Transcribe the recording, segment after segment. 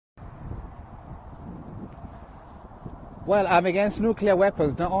Well, I'm against nuclear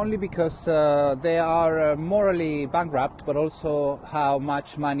weapons, not only because they are morally bankrupt, but also how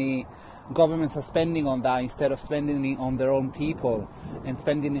much money governments are spending on that instead of spending it on their own people and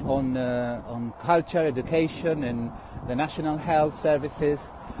spending it on culture, education and the national health services.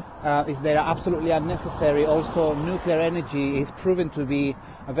 They are absolutely unnecessary. Also, nuclear energy is proven to be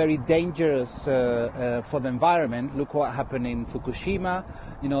very dangerous for the environment. Look what happened in Fukushima.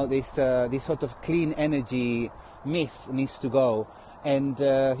 You know, this sort of clean energy myth needs to go. And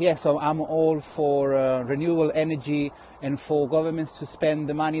so I'm all for renewable energy and for governments to spend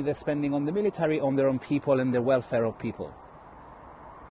the money they're spending on the military on their own people and the welfare of people.